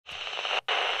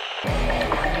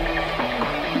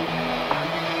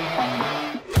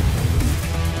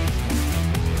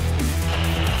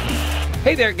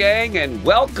Hey there, gang, and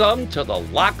welcome to the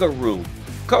Locker Room.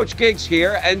 Coach Giggs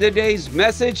here, and today's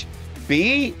message,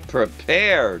 be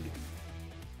prepared.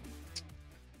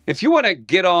 If you want to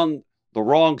get on the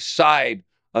wrong side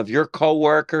of your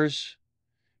coworkers,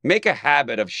 make a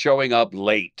habit of showing up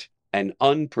late and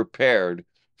unprepared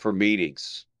for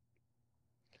meetings.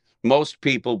 Most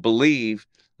people believe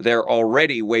they're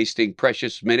already wasting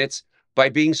precious minutes by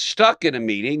being stuck in a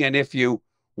meeting, and if you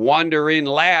wander in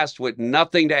last with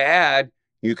nothing to add,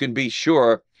 you can be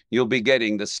sure you'll be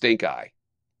getting the stink eye.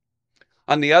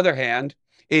 On the other hand,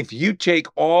 if you take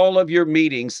all of your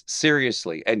meetings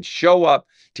seriously and show up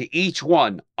to each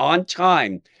one on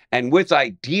time and with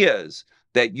ideas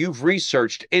that you've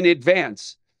researched in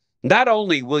advance, not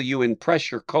only will you impress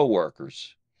your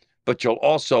coworkers, but you'll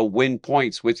also win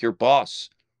points with your boss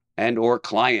and or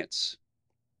clients.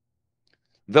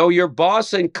 Though your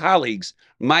boss and colleagues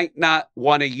might not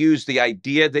want to use the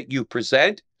idea that you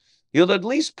present, you'll at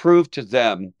least prove to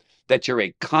them that you're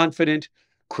a confident,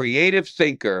 creative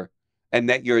thinker and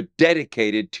that you're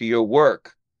dedicated to your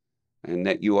work and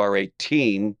that you are a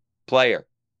team player.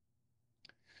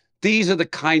 These are the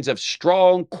kinds of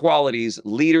strong qualities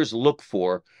leaders look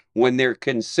for when they're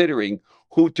considering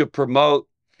who to promote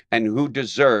and who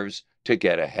deserves to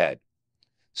get ahead.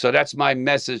 So that's my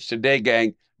message today,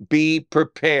 gang. Be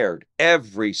prepared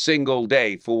every single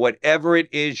day for whatever it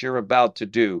is you're about to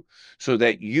do so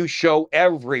that you show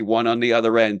everyone on the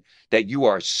other end that you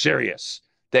are serious,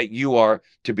 that you are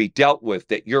to be dealt with,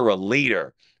 that you're a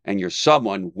leader and you're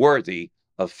someone worthy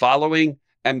of following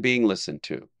and being listened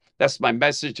to. That's my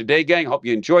message today, gang. Hope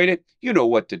you enjoyed it. You know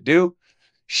what to do.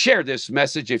 Share this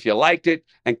message if you liked it,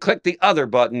 and click the other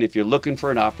button if you're looking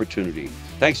for an opportunity.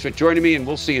 Thanks for joining me, and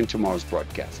we'll see you in tomorrow's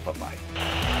broadcast.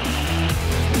 Bye-bye.